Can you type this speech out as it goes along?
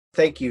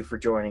Thank you for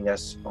joining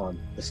us on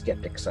The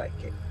Skeptic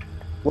Psychic,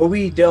 where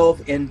we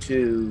delve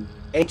into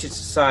ancient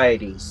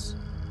societies,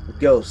 the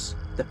ghosts,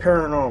 the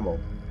paranormal,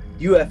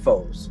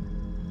 UFOs,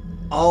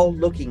 all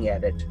looking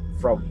at it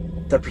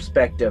from the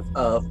perspective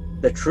of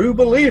the true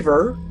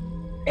believer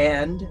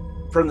and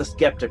from the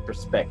skeptic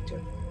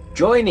perspective.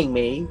 Joining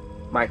me,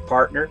 my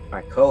partner,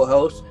 my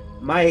co-host,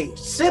 my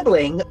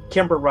sibling,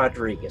 Kimber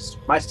Rodriguez.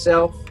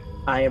 Myself,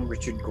 I am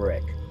Richard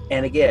Gregg.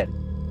 And again,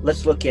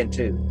 let's look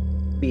into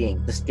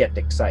being the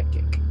skeptic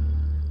psychic.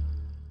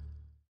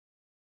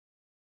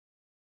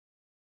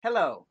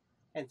 Hello,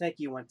 and thank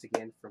you once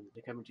again for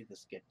coming to the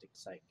Skeptic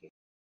Psychic.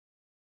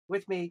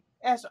 With me,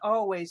 as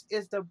always,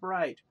 is the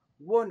bright,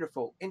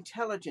 wonderful,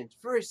 intelligent,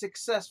 very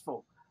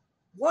successful,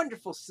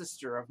 wonderful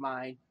sister of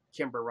mine,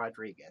 Kimber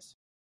Rodriguez.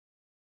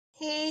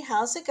 Hey,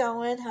 how's it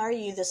going? How are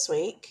you this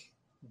week?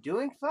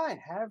 Doing fine.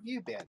 How have you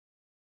been?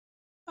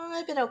 Oh,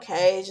 I've been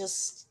okay.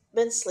 Just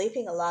been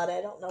sleeping a lot. I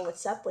don't know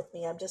what's up with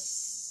me. I'm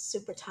just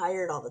super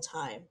tired all the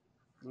time.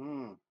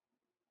 Hmm.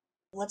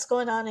 What's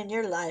going on in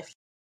your life?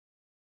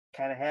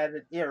 Kind of had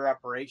an ear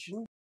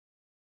operation.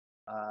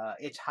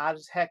 It's hot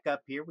as heck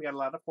up here. We got a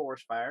lot of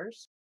forest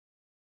fires.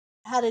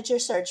 How did your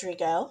surgery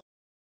go?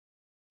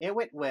 It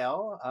went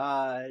well.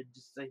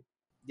 Just they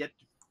yet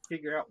to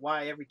figure out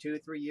why every 2 or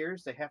 3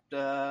 years they have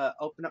to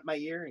open up my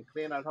ear and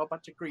clean out a whole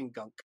bunch of green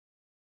gunk.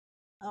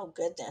 Oh,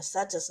 goodness.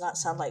 That does not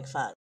sound like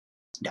fun.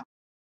 No.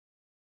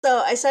 So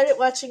I started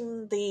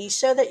watching the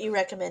show that you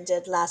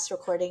recommended last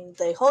recording,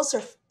 the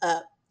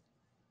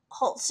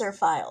Holzer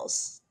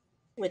Files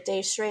with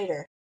Dave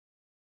Schrader.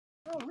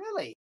 Oh,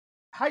 really?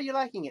 How are you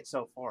liking it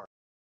so far?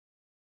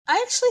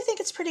 I actually think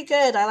it's pretty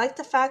good. I like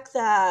the fact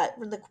that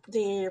when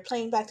they're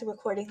playing back the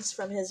recordings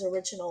from his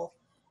original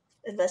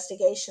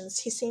investigations,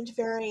 he seemed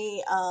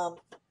very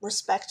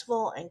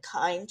respectful and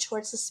kind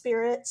towards the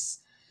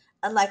spirits.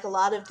 Unlike a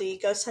lot of the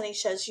ghost hunting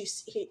shows you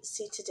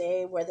see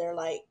today, where they're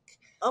like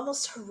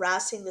almost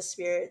harassing the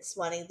spirits,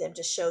 wanting them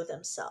to show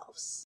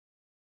themselves.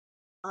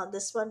 On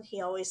this one,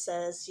 he always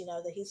says,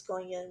 that he's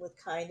going in with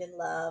kind and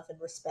love and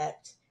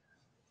respect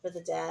for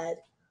the dead.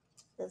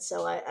 And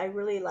so I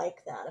really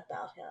like that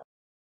about him.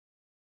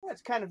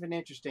 That's kind of an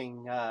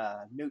interesting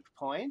newt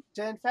point.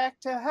 In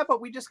fact, how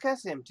about we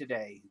discuss him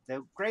today?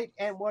 The great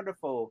and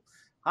wonderful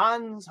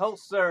Hans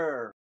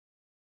Holzer.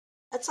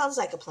 That sounds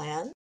like a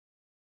plan.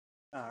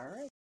 All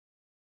right.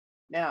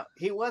 Now,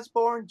 he was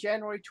born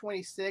January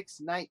 26,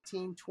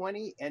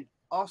 1920 in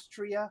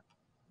Austria,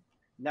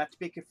 not to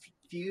be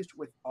confused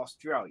with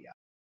Australia.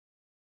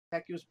 In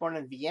fact, he was born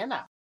in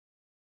Vienna.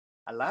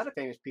 A lot of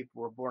famous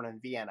people were born in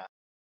Vienna,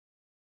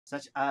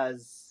 such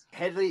as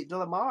Hedy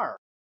Lamarr.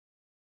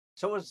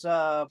 So was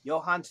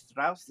Johann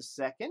Strauss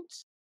II.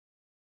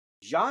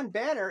 John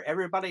Banner,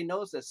 everybody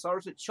knows as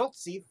Sergeant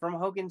Schultze from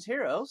Hogan's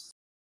Heroes.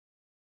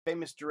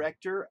 Famous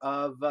director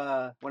of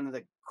one of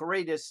the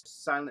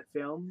greatest silent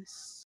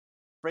films,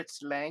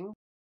 Fritz Lang.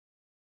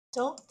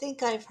 Don't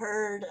think I've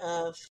heard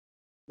of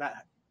Not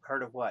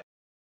heard of what?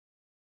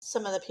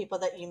 some of the people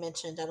that you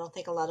mentioned. I don't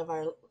think a lot of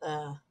our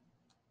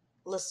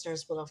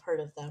listeners will have heard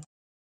of them.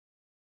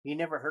 You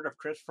never heard of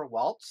Christopher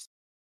Waltz?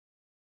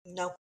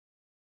 No.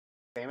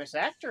 Famous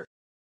actor.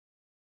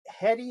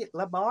 Hedy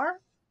Lamarr?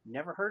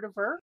 Never heard of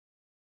her?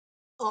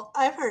 Well,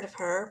 I've heard of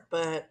her,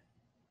 but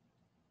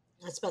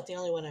that's about the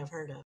only one I've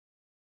heard of.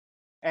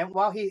 And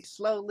while he's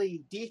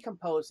slowly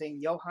decomposing,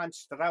 Johann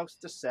Strauss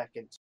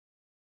II.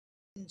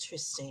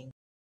 Interesting.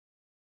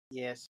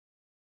 Yes.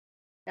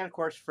 And of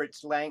course,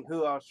 Fritz Lang,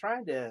 who I was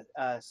trying to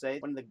say,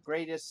 one of the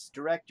greatest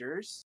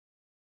directors,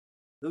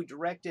 who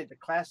directed the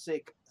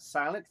classic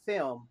silent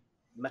film,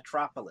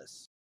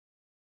 Metropolis.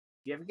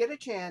 If you ever get a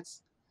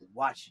chance,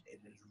 watch it.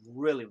 It is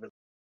really, really.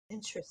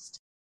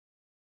 Interesting.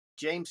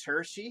 James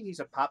Hershey,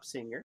 he's a pop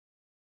singer.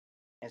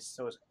 And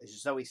so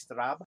is Zoe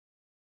Straub.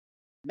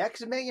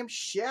 Maximilian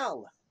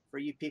Schell, for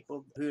you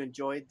people who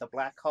enjoyed The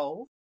Black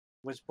Hole,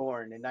 was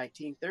born in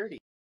 1930.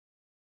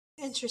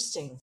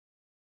 Interesting.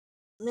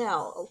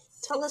 Now,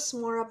 tell us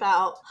more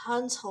about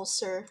Hans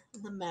Holzer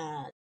the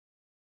Man.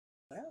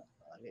 Well,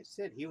 like I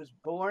said, he was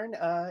born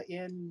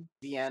in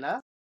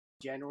Vienna,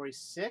 January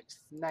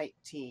 6th,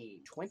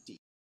 1920.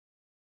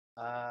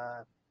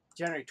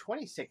 January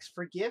 26th,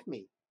 forgive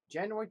me,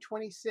 January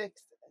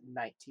 26th,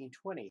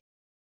 1920.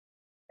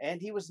 And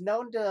he was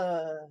known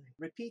to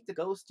repeat the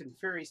ghost and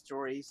fairy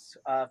stories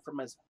from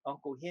his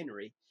Uncle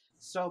Henry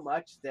so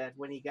much that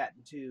when he got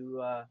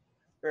into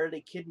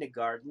early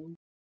kindergarten,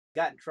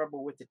 got in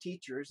trouble with the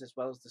teachers as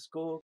well as the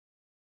school.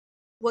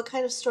 What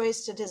kind of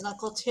stories did his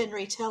Uncle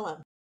Henry tell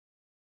him?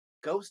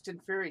 Ghost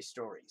and fairy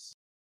stories.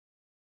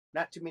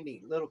 Not too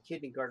many little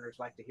kindergartners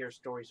like to hear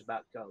stories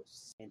about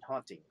ghosts and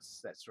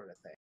hauntings, that sort of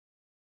thing.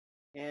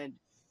 And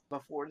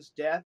before his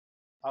death,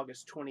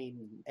 August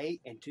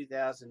 28 in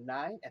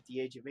 2009, at the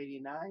age of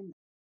 89,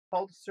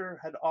 Holzer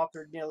had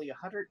authored nearly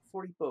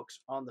 140 books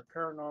on the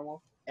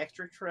paranormal,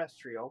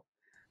 extraterrestrial,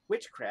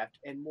 witchcraft,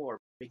 and more,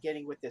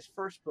 beginning with his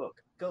first book,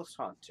 Ghost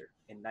Haunter,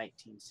 in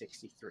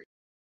 1963.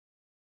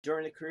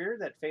 During a career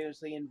that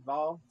famously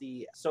involved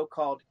the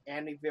so-called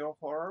Amityville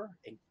Horror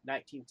in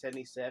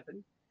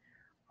 1977,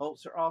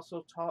 Holzer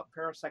also taught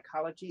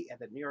parapsychology at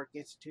the New York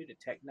Institute of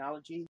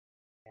Technology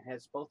and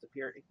has both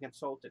appeared and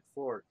consulted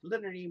for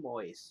Leonard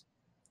Nimoy's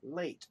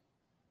late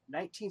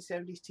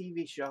 1970s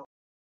TV show,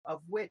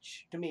 of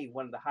which, to me,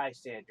 one of the high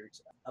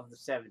standards of the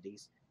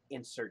 70s,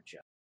 In Search of.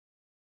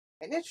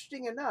 And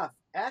interesting enough,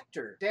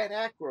 actor Dan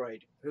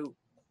Aykroyd, who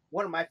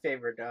one of my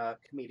favorite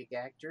comedic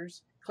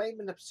actors,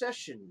 claimed an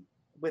obsession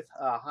with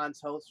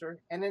Hans Holzer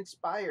and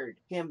inspired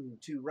him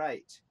to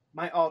write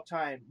my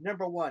all-time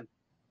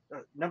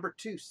number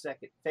two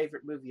second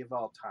favorite movie of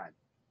all time,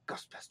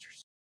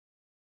 Ghostbusters.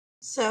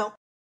 So,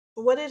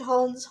 what did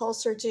Hans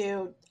Holzer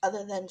do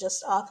other than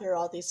just author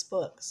all these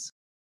books?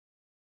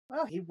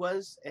 Well, he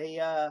was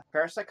a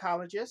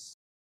parapsychologist.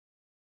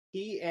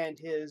 He and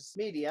his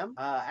medium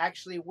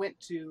actually went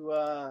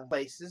to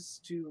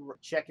places to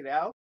check it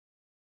out.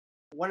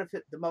 One of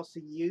the most he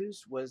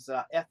used was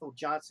Ethel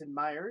Johnson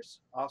Myers,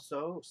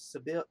 also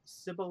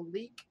Sybil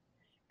Leek,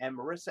 and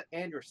Marissa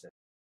Anderson.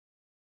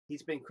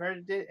 He's been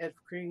credited as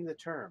creating the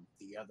term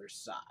the other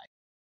side,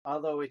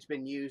 although it's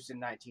been used in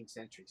 19th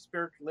century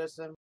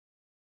spiritualism.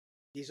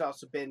 He's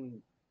also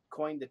been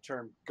coined the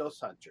term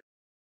ghost hunter.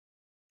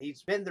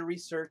 He's been the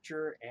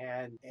researcher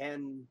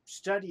and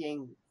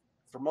studying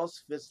for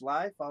most of his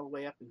life, all the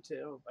way up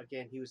until,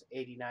 again, he was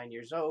 89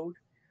 years old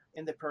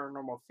in the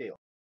paranormal field.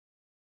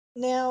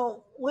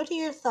 Now, what are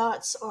your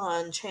thoughts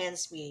on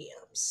trans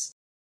mediums?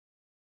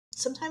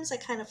 Sometimes I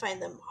kind of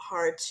find them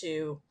hard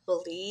to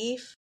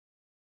believe.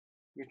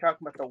 You're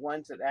talking about the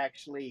ones that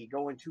actually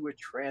go into a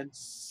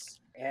trance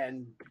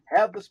and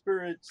have the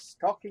spirits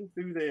talking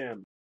through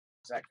them.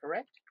 Is that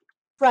correct?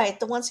 Right,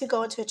 the ones who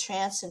go into a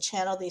trance and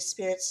channel these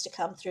spirits to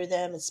come through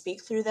them and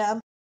speak through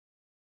them.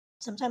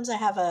 Sometimes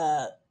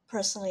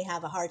personally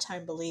have a hard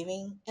time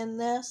believing in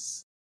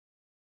this.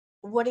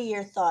 What are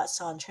your thoughts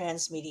on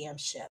trans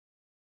mediumship?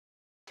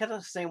 Kind of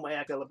the same way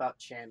I feel about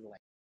channeling.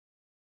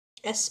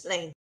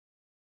 Explain.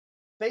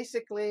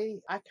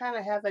 Basically, I kind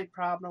of have a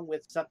problem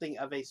with something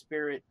of a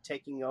spirit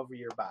taking over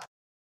your body,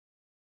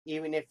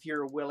 even if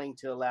you're willing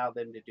to allow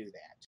them to do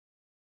that.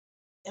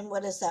 And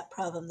what is that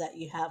problem that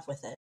you have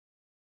with it?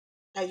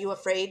 Are you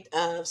afraid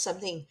of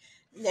something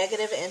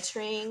negative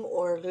entering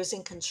or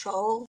losing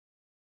control?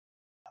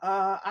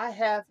 I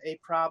have a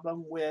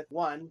problem with,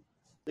 one,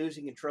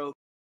 losing control,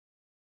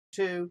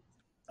 two,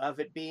 of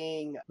it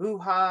being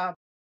hoo-ha,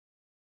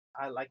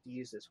 I like to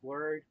use this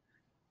word,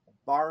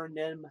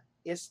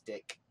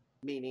 Barnumistic,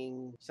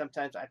 meaning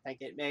sometimes I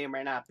think it may or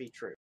may not be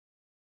true.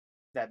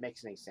 If that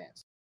makes any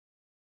sense.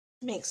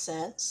 Makes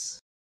sense.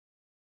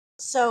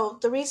 So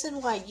the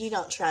reason why you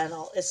don't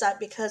channel, is that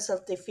because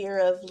of the fear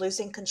of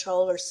losing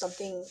control or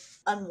something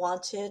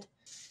unwanted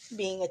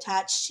being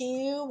attached to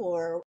you,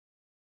 or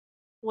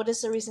what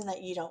is the reason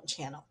that you don't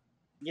channel?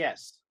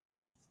 Yes.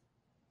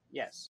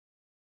 Yes.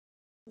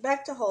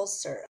 Back to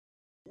Holster.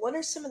 What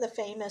are some of the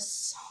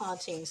famous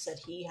hauntings that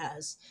he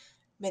has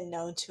been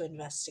known to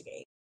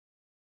investigate?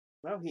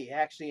 Well, he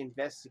actually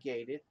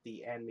investigated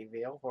the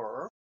Amityville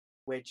Horror,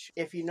 which,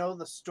 if you know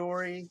the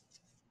story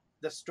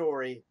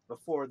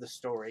before the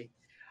story,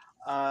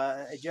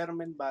 a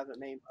gentleman by the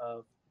name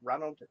of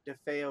Ronald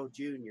DeFeo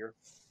Jr.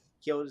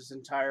 killed his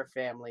entire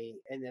family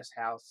in this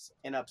house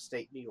in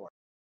upstate New York.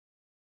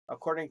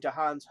 According to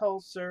Hans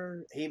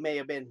Holzer, he may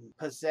have been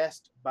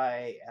possessed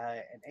by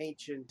an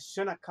ancient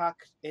Shinnecock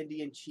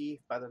Indian chief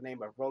by the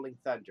name of Rolling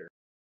Thunder,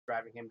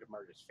 driving him to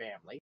murder his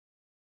family.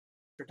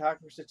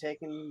 Photographers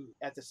taken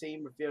at the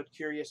scene revealed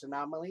curious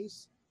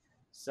anomalies,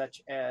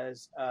 such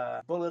as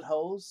bullet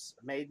holes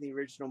made in the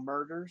original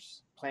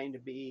murders, claimed to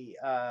be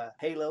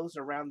halos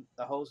around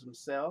the holes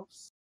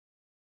themselves.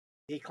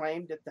 He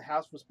claimed that the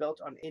house was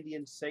built on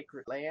Indian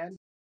sacred land,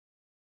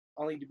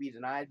 only to be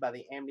denied by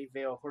the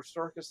Amityville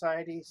Historic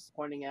Societies,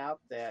 pointing out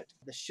that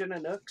the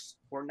Shinanooks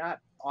were not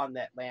on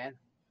that land,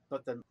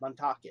 but the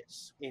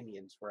Montaukets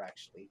Indians were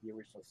actually the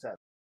original settlers.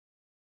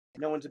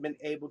 No one's been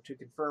able to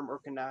confirm or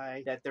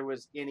deny that there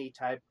was any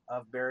type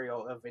of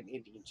burial of an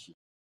Indian chief.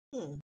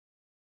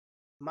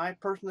 My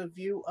personal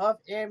view of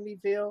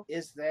Amityville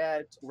is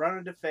that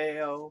Ronald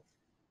DeFeo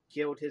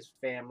killed his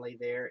family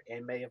there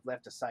and may have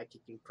left a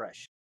psychic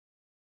impression.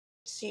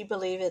 Do you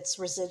believe it's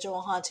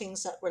residual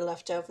hauntings that were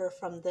left over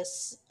from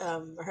this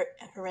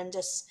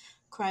horrendous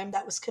crime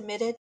that was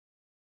committed?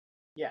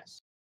 Yes.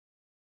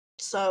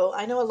 So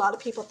I know a lot of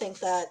people think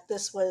that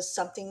this was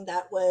something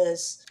that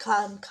was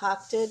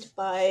concocted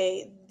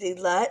by the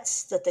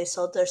Lutz, that they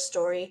sold their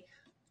story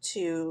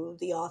to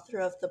the author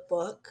of the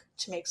book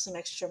to make some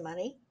extra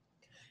money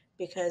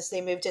because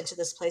they moved into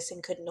this place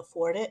and couldn't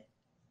afford it.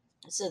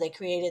 So they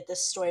created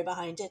this story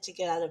behind it to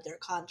get out of their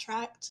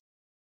contract.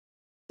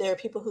 There are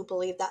people who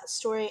believe that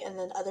story, and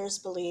then others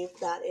believe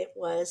that it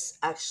was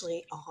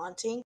actually a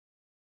haunting.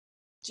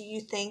 Do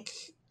you think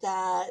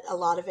that a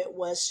lot of it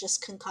was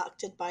just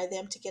concocted by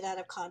them to get out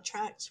of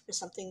contract for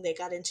something they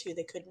got into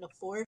they couldn't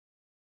afford?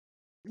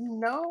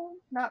 No,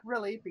 not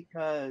really,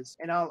 because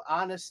in all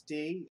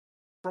honesty,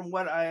 from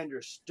what I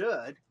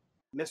understood,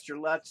 Mr.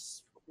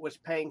 Lutz was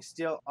paying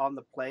still on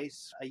the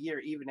place a year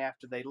even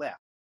after they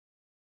left.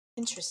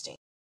 Interesting.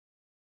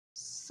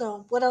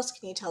 So, what else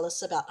can you tell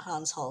us about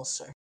Hans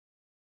Holzer?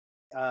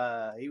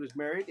 He was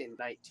married in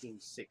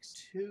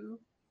 1962,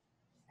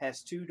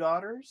 has 2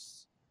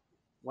 daughters.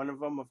 One of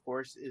them, of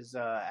course, is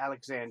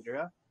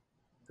Alexandra,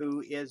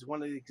 who is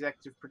one of the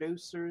executive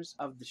producers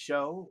of the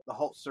show, The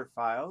Holzer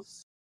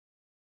Files.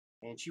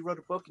 And she wrote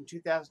a book in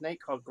 2008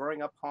 called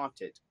Growing Up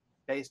Haunted,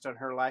 based on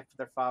her life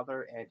with her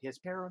father and his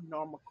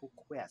paranormal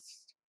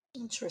quest.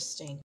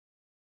 Interesting.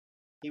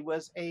 He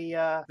was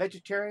a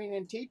vegetarian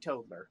and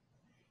teetotaler.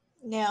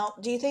 Now,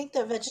 do you think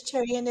that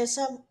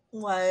vegetarianism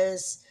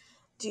was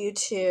due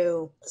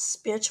to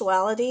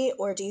spirituality,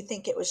 or do you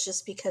think it was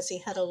just because he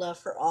had a love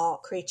for all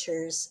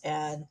creatures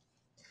and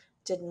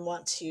didn't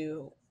want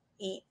to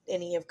eat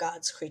any of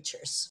God's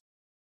creatures?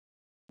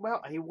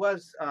 Well, he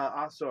was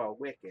also a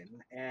Wiccan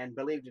and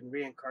believed in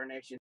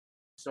reincarnation,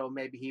 so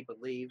maybe he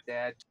believed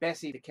that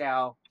Bessie the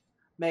cow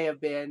may have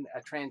been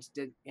a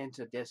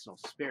transcendental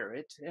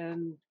spirit,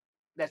 and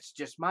that's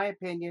just my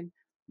opinion,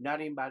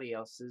 not anybody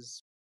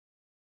else's.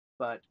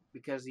 But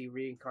because he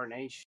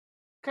reincarnation,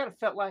 kind of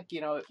felt like,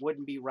 it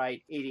wouldn't be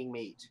right eating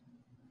meat.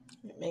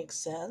 It makes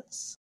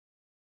sense.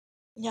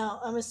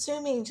 Now, I'm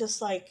assuming just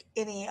like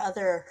any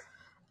other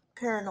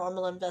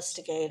paranormal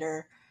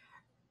investigator,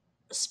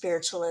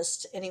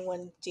 spiritualist,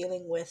 anyone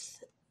dealing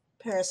with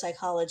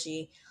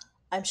parapsychology,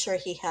 I'm sure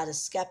he had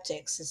his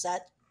skeptics. Is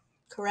that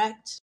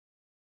correct?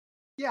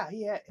 Yeah,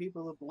 he had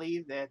people who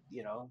believed that,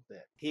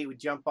 that he would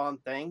jump on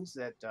things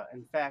that,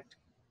 in fact,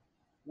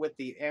 with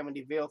the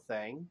Amityville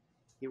thing,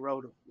 he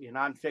wrote a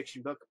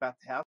nonfiction book about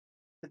the house.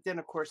 But then,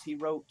 of course, he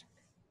wrote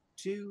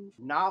 2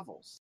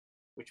 novels,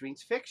 which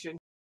means fiction.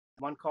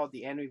 One called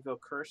The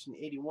Amityville Curse in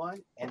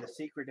 81 and The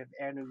Secret of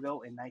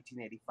Amityville in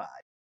 1985.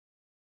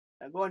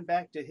 Now, going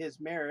back to his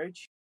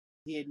marriage,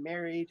 he had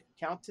married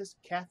Countess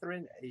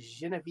Catherine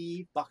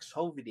Genevieve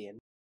Boxhovidian.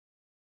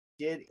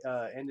 Did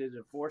end a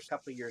divorce a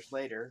couple of years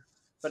later,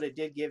 but it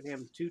did give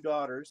him 2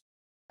 daughters,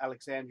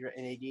 Alexandra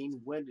and Nadine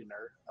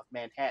Windener of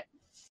Manhattan,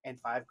 and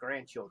 5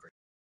 grandchildren.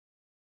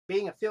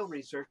 Being a field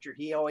researcher,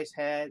 he always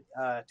had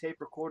a tape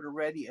recorder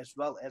ready as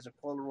well as a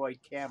Polaroid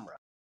camera,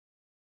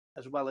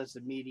 as well as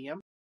a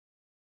medium.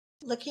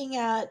 Looking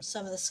at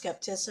some of the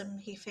skepticism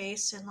he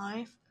faced in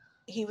life,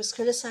 he was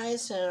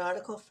criticized in an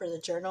article for the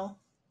Journal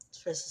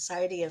for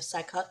Society of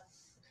Psychical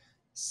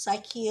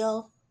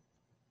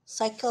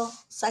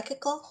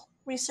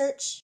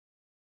Research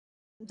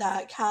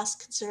that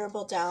cast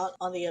considerable doubt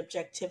on the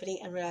objectivity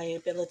and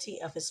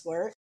reliability of his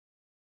work.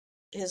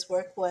 His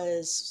work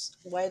was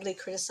widely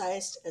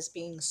criticized as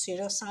being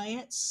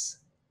pseudoscience.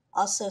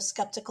 Also,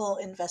 skeptical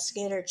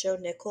investigator Joe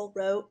Nickell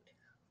wrote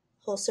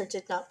Holzer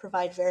did not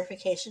provide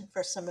verification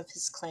for some of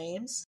his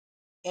claims,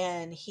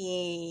 and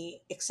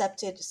he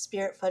accepted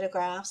spirit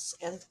photographs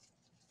and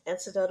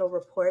incidental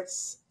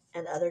reports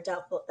and other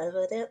doubtful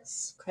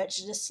evidence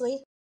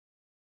credulously.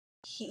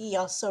 He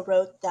also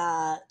wrote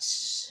that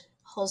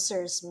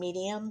Holzer's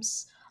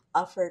mediums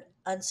offered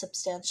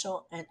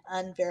unsubstantial and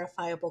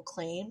unverifiable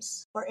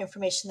claims or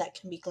information that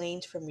can be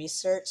gleaned from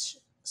research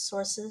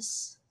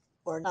sources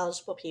or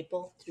knowledgeable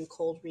people through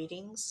cold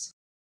readings.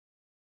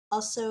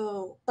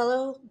 Also,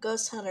 fellow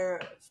ghost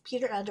hunter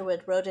Peter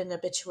Underwood wrote an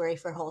obituary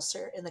for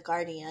Holzer in The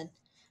Guardian,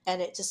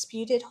 and it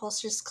disputed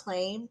Holzer's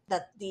claim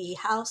that the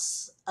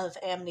house of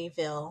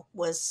Amityville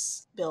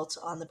was built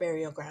on the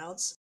burial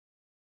grounds.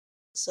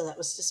 So that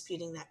was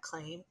disputing that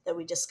claim that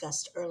we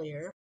discussed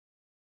earlier.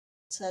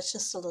 So that's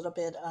just a little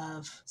bit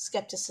of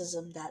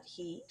skepticism that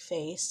he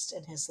faced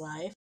in his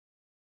life.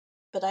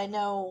 But I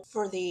know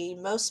for the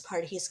most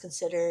part, he's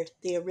considered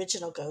the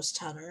original ghost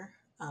hunter,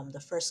 the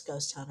first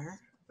ghost hunter,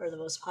 or the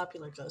most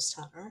popular ghost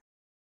hunter.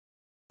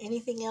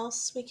 Anything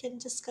else we can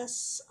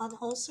discuss on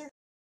Holzer?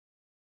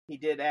 He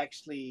did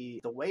actually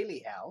the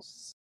Whaley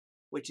House,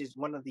 which is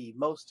one of the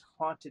most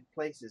haunted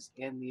places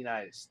in the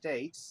United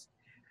States,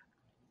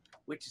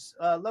 which is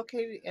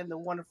located in the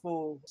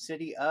wonderful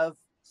city of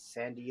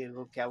San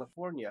Diego,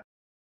 California,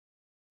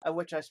 of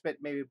which I spent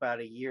maybe about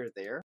a year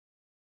there.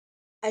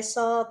 I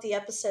saw the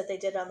episode they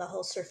did on the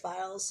Holzer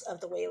Files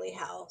of the Whaley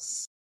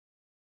House.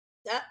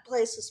 That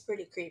place was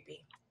pretty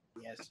creepy.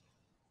 Yes,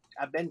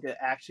 I've been to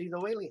actually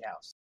the Whaley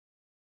House.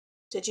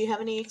 Did you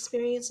have any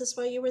experiences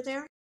while you were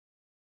there?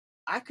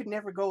 I could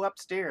never go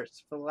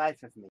upstairs for the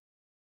life of me.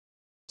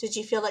 Did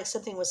you feel like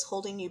something was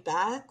holding you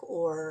back,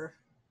 or?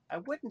 I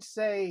wouldn't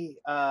say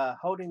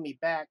holding me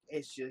back.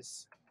 It's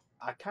just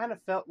I kind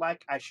of felt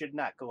like I should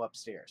not go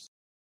upstairs.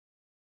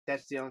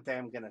 That's the only thing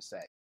I'm going to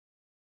say.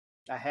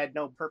 I had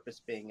no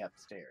purpose being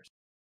upstairs.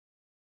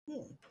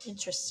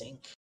 Interesting.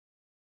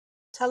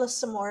 Tell us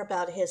some more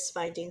about his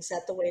findings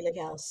at the Whaley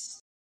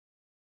House.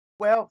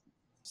 Well,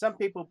 some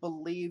people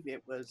believe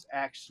it was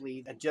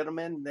actually a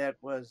gentleman that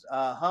was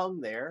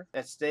hung there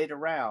that stayed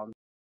around.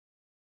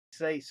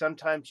 Say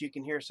sometimes you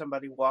can hear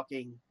somebody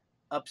walking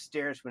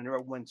upstairs when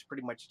everyone's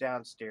pretty much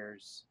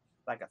downstairs,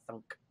 like a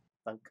thunk,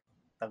 thunk,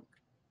 thunk,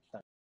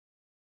 thunk.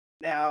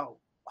 Now,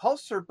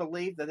 Holzer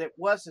believed that it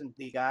wasn't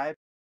the guy,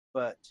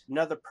 but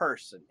another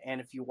person.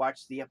 And if you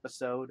watch the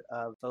episode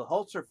of the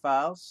Holzer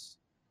Files,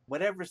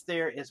 whatever's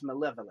there is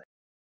malevolent.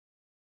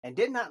 And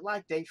did not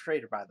like Dave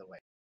Schrader, by the way.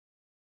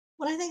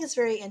 What I think is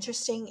very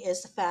interesting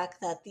is the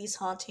fact that these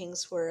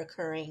hauntings were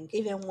occurring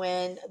even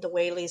when the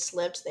Whaleys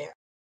lived there.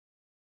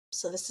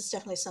 So this is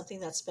definitely something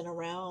that's been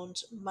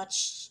around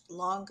much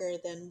longer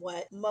than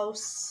what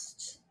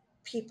most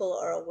people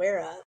are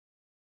aware of.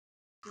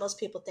 Most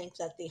people think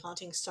that the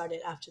haunting started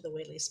after the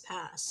Whaleys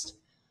passed.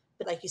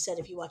 But like you said,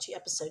 if you watch the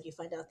episode, you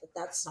find out that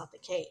that's not the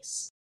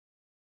case.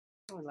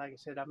 Like I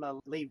said, I'm going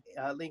to leave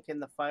a link in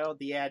the file,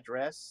 the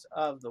address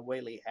of the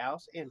Whaley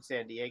House in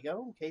San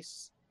Diego, in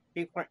case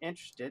people are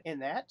interested in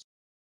that.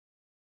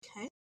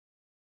 Okay.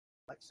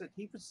 Like I said,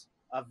 he was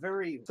a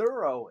very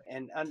thorough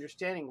and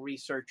understanding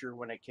researcher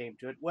when it came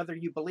to it. Whether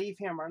you believe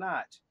him or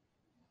not,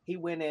 he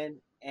went in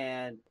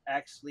and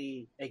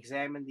actually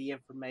examined the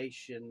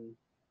information,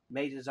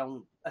 made his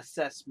own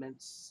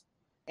assessments,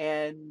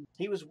 and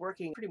he was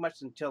working pretty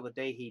much until the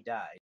day he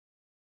died,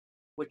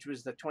 which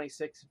was the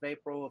 26th of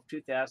April of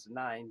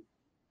 2009.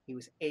 He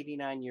was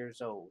 89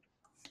 years old.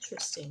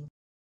 Interesting.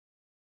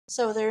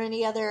 So are there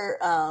any other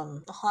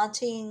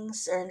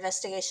hauntings or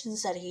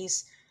investigations that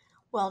he's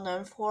well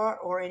known for,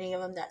 or any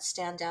of them that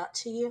stand out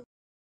to you?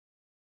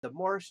 The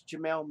Morris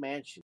Jamel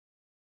Mansion.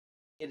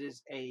 It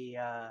is a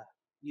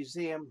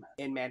museum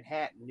in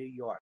Manhattan, New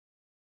York.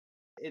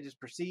 It is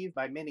perceived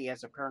by many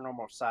as a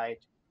paranormal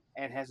site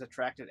and has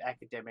attracted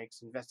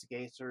academics,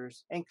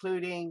 investigators,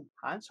 including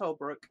Hans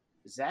Holzer,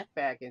 Zach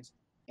Baggins,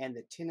 and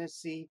the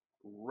Tennessee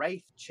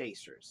Wraith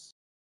Chasers.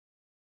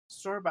 The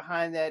story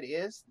behind that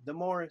is the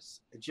Morris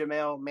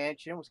Jamel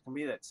Mansion was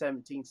completed in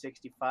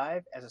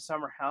 1765 as a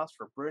summer house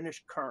for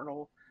British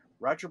Colonel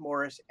Roger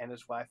Morris and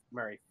his wife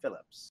Mary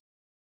Phillips.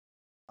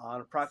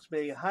 On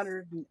approximately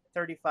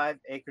 135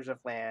 acres of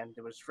land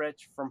that was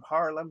stretched from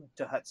Harlem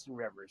to Hudson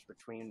Rivers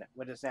between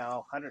what is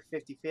now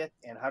 155th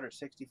and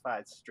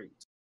 165th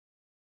Streets.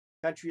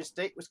 Country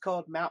estate was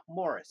called Mount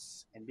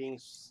Morris and being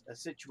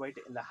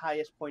situated in the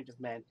highest point of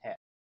Manhattan.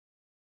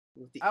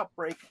 With the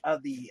outbreak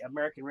of the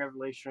American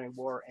Revolutionary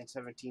War in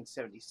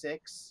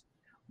 1776,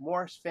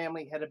 Morris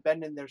family had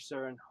abandoned their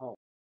southern home.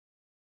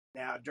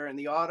 Now, during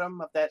the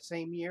autumn of that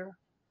same year,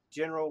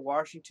 General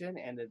Washington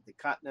and the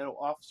Continental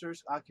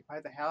officers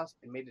occupied the house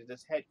and made it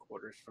its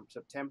headquarters from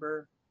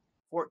September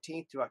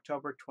 14th to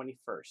October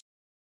 21st.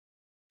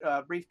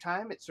 A brief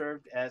time, it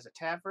served as a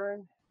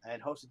tavern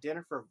and hosted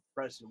dinner for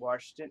President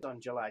Washington on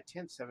July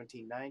 10th,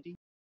 1790. And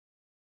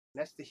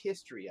that's the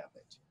history of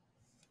it.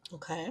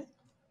 Okay.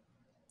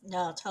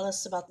 Now tell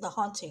us about the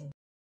haunting.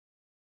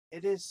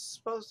 It is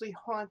supposedly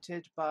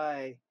haunted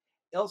by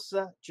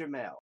Elsa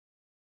Jamel.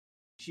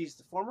 She's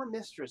the former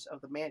mistress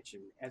of the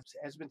mansion and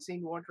has been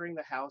seen wandering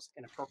the house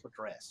in a purple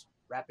dress,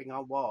 rapping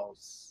on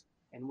walls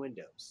and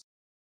windows.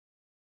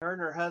 Her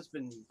and her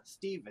husband,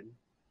 Stephen,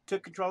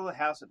 took control of the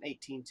house in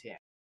 1810.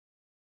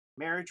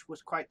 Marriage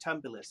was quite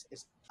tumultuous,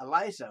 as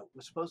Eliza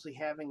was supposedly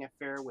having an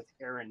affair with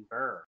Aaron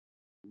Burr.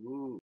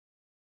 Ooh.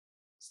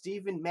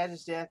 Stephen met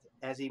his death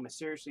as he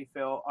mysteriously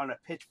fell on a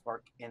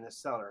pitchfork in the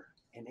cellar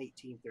in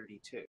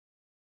 1832.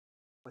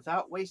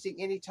 Without wasting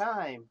any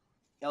time,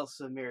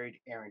 Elsa married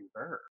Aaron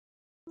Burr.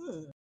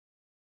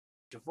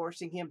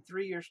 Divorcing him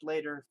 3 years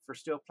later for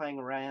still playing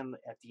around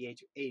at the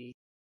age of 80,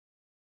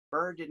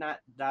 Burr did not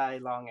die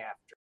long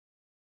after.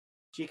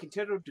 She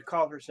continued to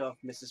call herself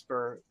Mrs.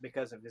 Burr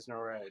because of his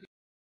notoriety.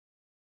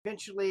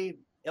 Eventually,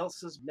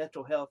 Elsa's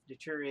mental health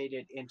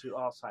deteriorated into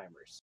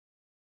Alzheimer's.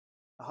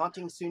 The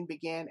haunting soon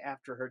began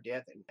after her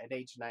death at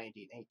age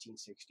 90 in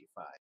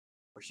 1865,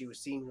 where she was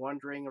seen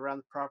wandering around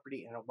the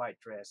property in a white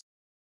dress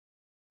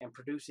and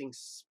producing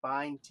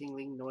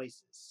spine-tingling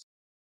noises.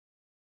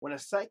 When a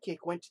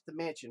psychic went to the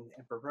mansion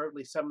and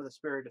purportedly summoned the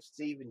spirit of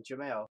Stephen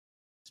Jamel,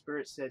 the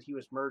spirit said he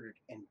was murdered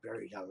and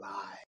buried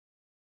alive.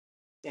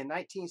 In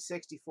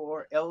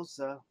 1964,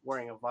 Elsa,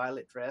 wearing a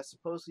violet dress,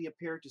 supposedly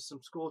appeared to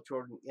some school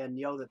children and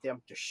yelled at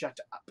them to shut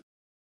up.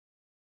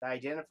 They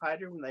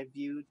identified her when they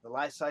viewed the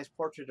life-size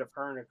portrait of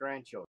her and her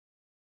grandchildren.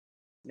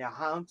 Now,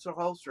 Hans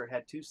Holzer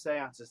had 2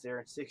 seances there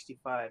in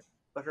 65,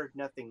 but heard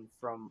nothing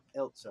from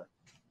Elsa.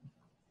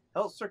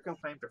 Holzer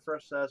complained her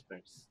first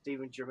husband,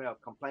 Stephen Jamel,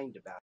 complained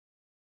about it.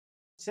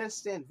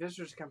 Since then,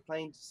 visitors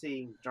complained to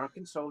seeing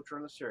drunken soldier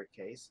on the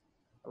staircase,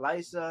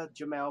 Eliza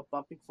Jamel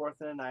bumping forth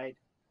in the night,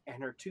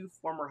 and her 2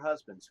 former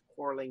husbands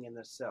quarreling in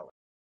the cellar.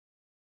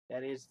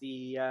 That is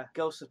the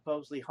ghost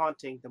supposedly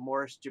haunting the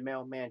Morris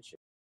Jamel Mansion.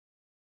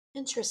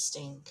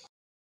 Interesting.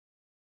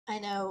 I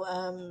know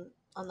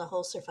on the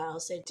Holzer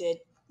Files they did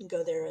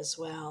go there as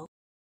well,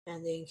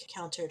 and they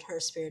encountered her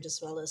spirit as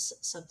well as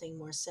something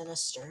more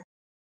sinister.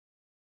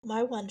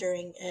 My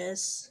wondering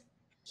is,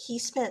 he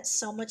spent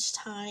so much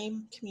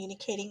time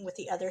communicating with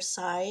the other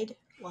side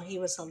while he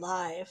was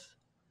alive.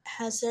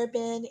 Has there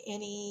been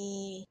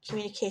any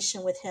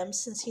communication with him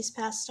since he's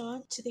passed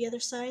on to the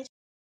other side?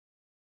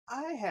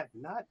 I have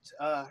not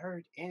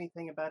heard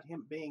anything about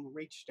him being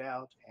reached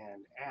out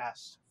and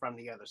asked from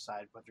the other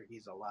side whether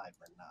he's alive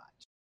or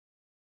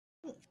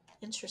not.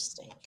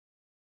 Interesting.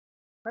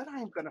 But I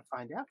am going to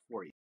find out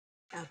for you.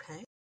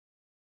 Okay.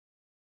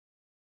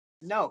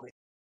 No,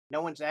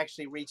 no one's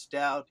actually reached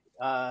out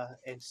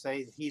and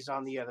say that he's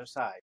on the other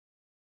side.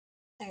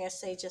 I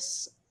guess they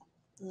just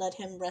let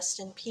him rest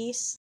in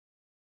peace.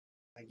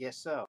 I guess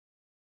so.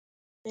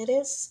 It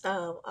is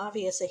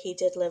obvious that he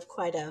did live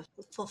quite a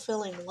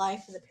fulfilling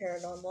life in the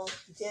paranormal.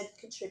 He did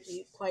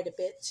contribute quite a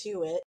bit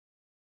to it.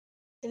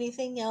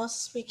 Anything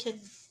else we can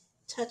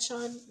touch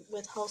on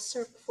with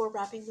Holzer before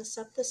wrapping this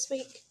up this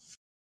week?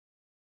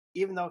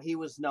 Even though he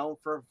was known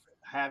for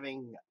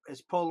having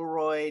his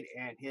Polaroid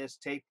and his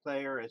tape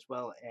player, as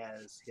well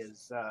as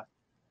his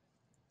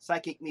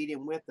psychic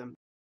medium with him,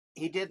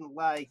 he didn't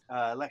like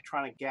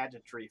electronic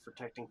gadgetry for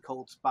detecting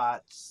cold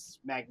spots,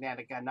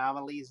 magnetic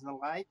anomalies, and the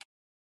like,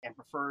 and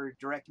preferred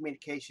direct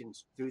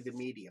communications through the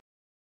medium.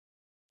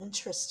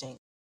 Interesting.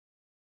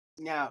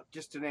 Now,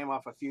 just to name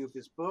off a few of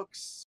his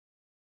books,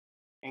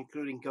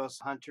 including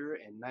Ghost Hunter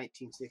in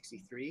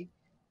 1963,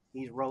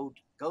 he wrote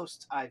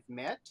Ghosts I've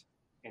Met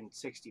in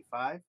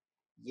 65,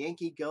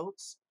 Yankee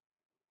Ghosts,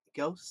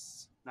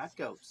 not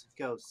Ghosts,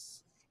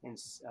 Ghosts in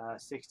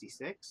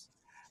 66,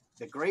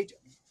 The Great.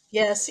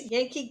 Yes,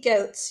 Yankee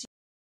goats.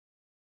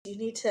 You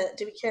need to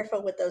be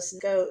careful with those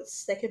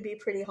goats. They can be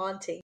pretty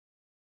haunting.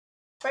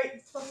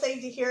 Frightful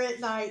thing to hear at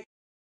night.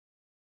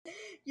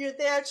 You're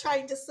there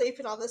trying to sleep,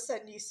 and all of a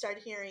sudden you start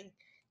hearing.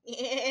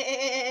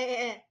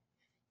 You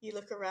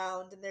look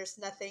around, and there's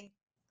nothing.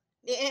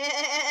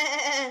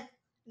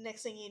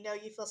 Next thing you know,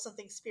 you feel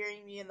something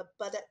spearing you in the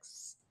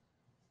buttocks.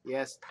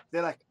 Yes,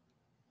 they're like,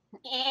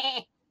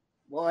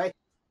 boy,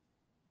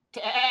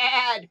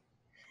 Ted,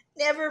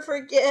 Never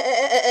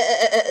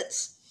forget.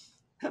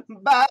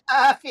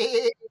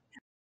 Buffy.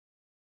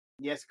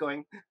 Yes,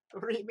 going,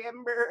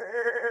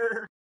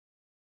 remember,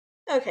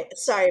 Okay,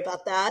 sorry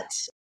about that.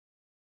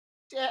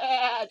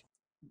 Ted,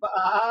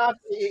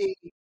 Buffy.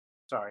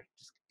 Sorry.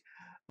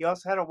 He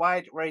also had a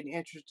wide-ranging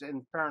interest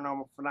in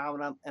paranormal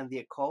phenomena and the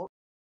occult,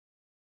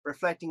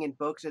 reflecting in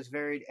books as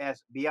varied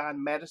as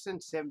Beyond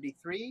Medicine,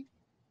 73,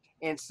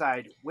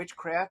 Inside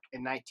Witchcraft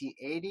in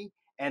 1980,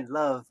 and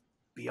Love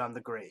Beyond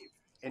the Grave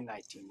in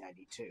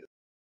 1992.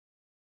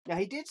 Now,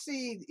 he did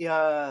see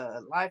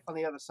life on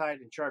the other side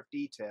in sharp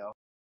detail,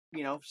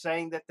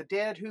 saying that the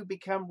dead who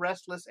become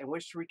restless and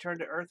wish to return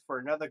to Earth for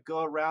another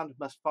go around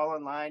must fall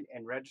in line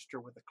and register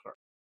with the clerk.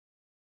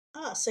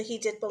 Ah, so he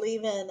did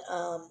believe in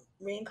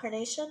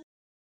reincarnation?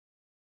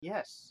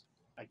 Yes.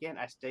 Again,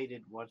 I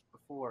stated once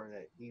before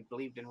that he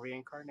believed in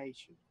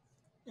reincarnation.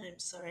 I'm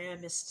sorry, I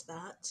missed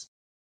that.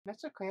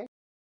 That's okay.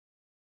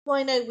 Well,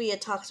 I know we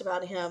had talked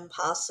about him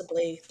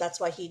possibly. That's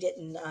why he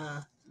didn't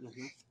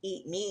Mm-hmm.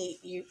 eat meat.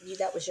 You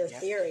that was your Yeah.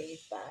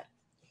 theory, but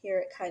here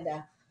it kind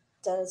of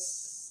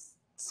does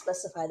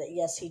specify that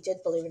yes, he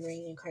did believe in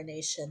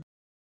reincarnation.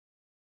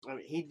 I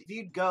mean, he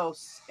viewed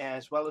ghosts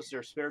as well as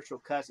their spiritual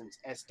cousins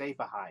as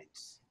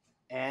stay-behinds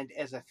and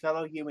as a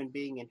fellow human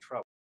being in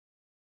trouble.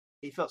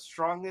 He felt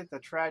strongly that the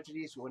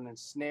tragedies would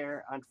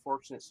ensnare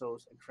unfortunate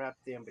souls and trap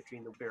them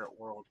between the spirit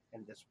world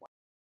and this one.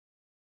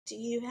 Do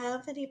you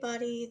have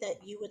anybody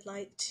that you would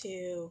like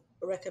to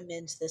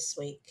recommend this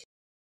week?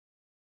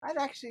 I'd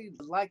actually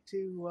like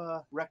to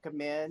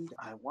recommend,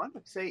 I want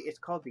to say it's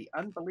called the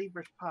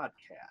Unbelievers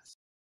Podcast.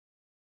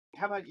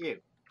 How about you,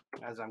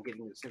 as I'm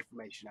getting this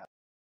information out?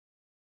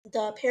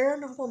 The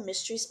Paranormal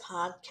Mysteries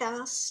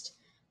Podcast,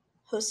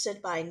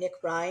 hosted by Nic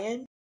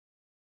Ryan.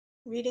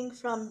 Reading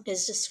from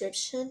his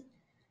description,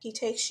 he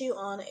takes you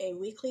on a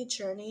weekly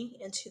journey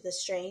into the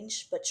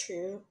strange but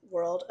true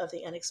world of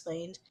the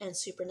unexplained and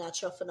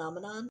supernatural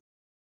phenomenon.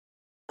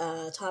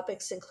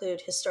 Topics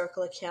include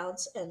historical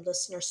accounts and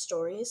listener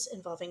stories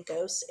involving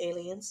ghosts,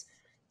 aliens,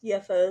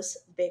 UFOs,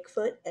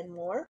 Bigfoot, and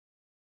more.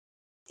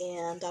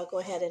 And I'll go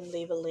ahead and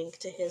leave a link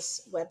to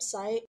his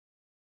website.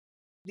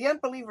 The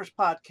Unbelievers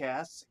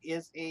Podcast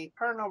is a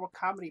paranormal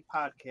comedy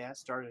podcast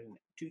started in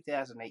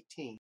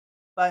 2018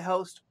 by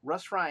host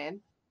Rus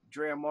Ryan,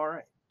 Drea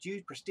Mora,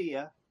 Jude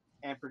Prestia,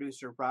 and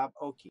producer Rob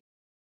Okey.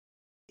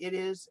 It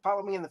is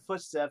following in the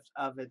footsteps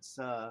of its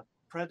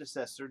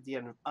predecessor, the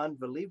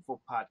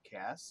Unbelievable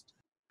Podcast,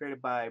 created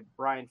by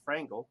Brian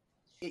Frangel.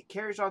 It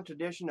carries on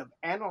tradition of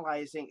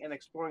analyzing and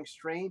exploring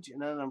strange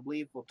and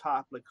unbelievable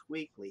topics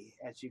weekly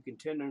as you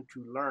continue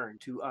to learn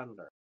to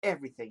unlearn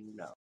everything you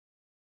know.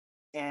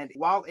 And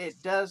while it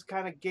does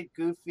kind of get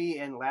goofy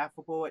and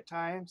laughable at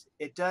times,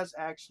 it does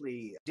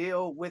actually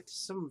deal with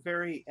some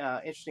very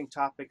interesting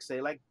topics,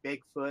 say like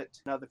Bigfoot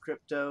and other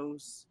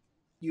cryptos,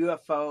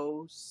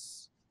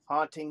 UFOs,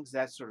 hauntings,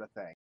 that sort of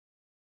thing.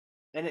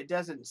 And it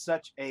does it in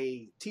such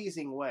a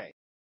teasing way.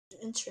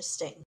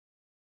 Interesting.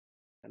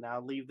 And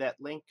I'll leave that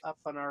link up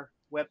on our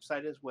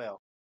website as well.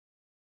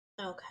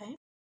 Okay.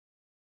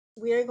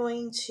 We are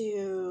going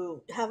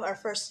to have our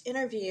first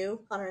interview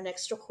on our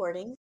next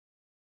recording,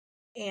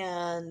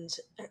 and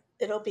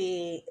it'll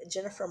be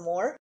Jennifer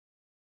Moore.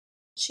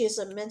 She is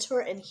a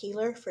mentor and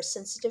healer for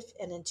sensitive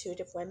and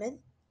intuitive women.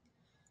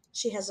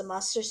 She has a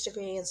master's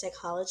degree in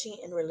psychology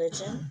and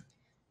religion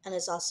and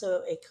is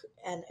also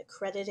an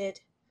accredited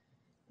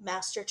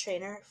master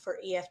trainer for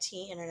EFT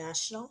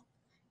International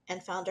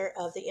and founder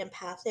of the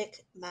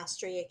Empathic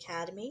Mastery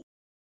Academy.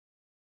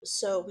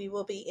 So we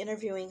will be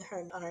interviewing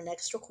her on our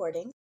next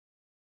recording.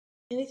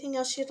 Anything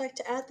else you'd like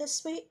to add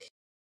this week?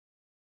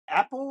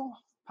 Apple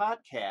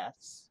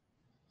Podcasts.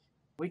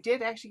 We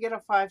did actually get a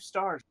 5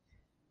 stars.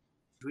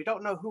 We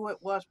don't know who it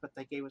was, but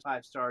they gave us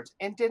 5 stars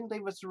and didn't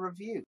leave us a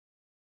review.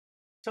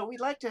 So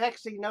we'd like to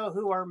actually know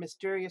who our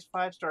mysterious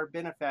 5-star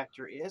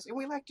benefactor is, and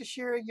we'd like to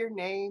share your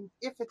name,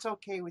 if it's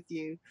okay with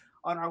you,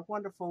 on our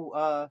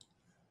wonderful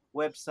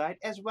website,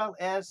 as well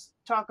as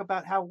talk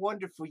about how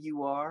wonderful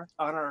you are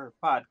on our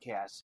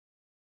podcast.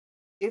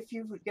 If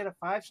you get a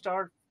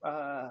 5-star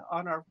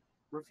on our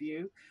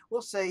review,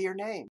 we'll say your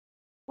name.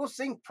 We'll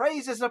sing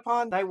praises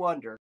upon thy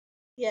wonder.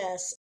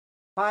 Yes.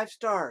 5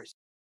 stars.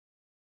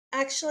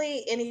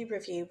 Actually, any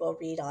review we'll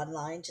read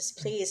online. Just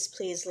please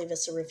leave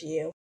us a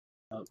review.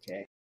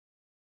 Okay.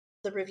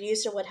 The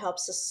reviews are what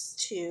helps us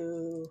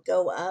to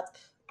go up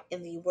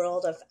in the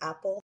world of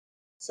Apple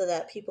so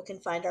that people can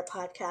find our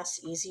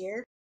podcast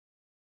easier.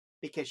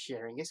 Because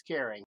sharing is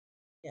caring.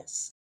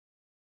 Yes.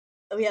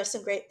 We have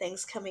some great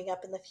things coming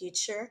up in the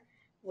future,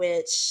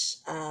 which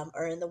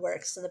are in the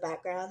works in the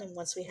background. And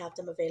once we have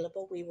them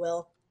available, we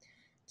will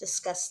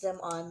discuss them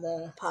on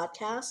the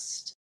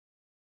podcast.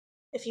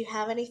 If you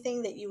have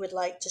anything that you would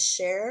like to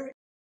share,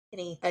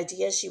 any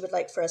ideas you would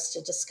like for us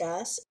to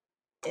discuss,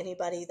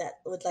 anybody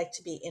that would like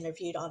to be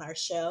interviewed on our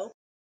show,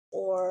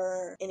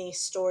 or any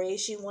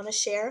stories you want to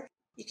share,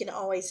 you can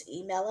always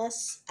email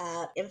us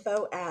at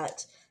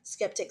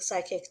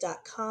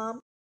info@skepticpsychic.com.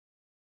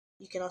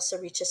 You can also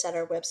reach us at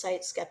our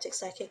website,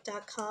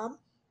 skepticpsychic.com.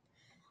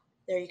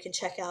 There you can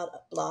check out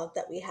a blog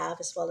that we have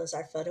as well as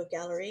our photo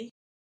gallery.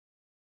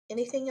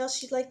 Anything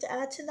else you'd like to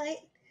add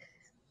tonight?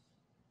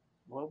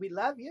 Well, we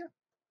love you,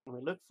 and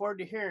we look forward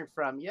to hearing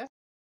from you.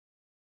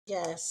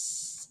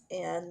 Yes,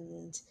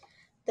 and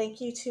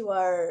thank you to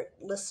our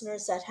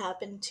listeners that have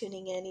been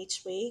tuning in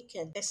each week.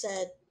 And like I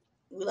said,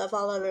 we love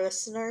all our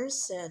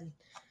listeners, and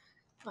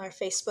our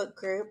Facebook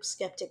group,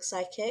 Skeptic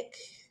Psychic,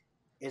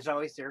 is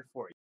always there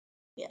for you.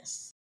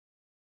 Yes.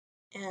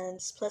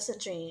 And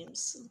pleasant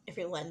dreams,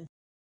 everyone.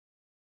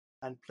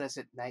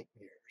 Unpleasant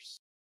nightmares.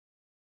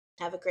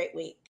 Have a great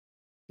week.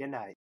 Good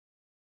night.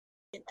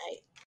 Good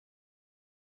night.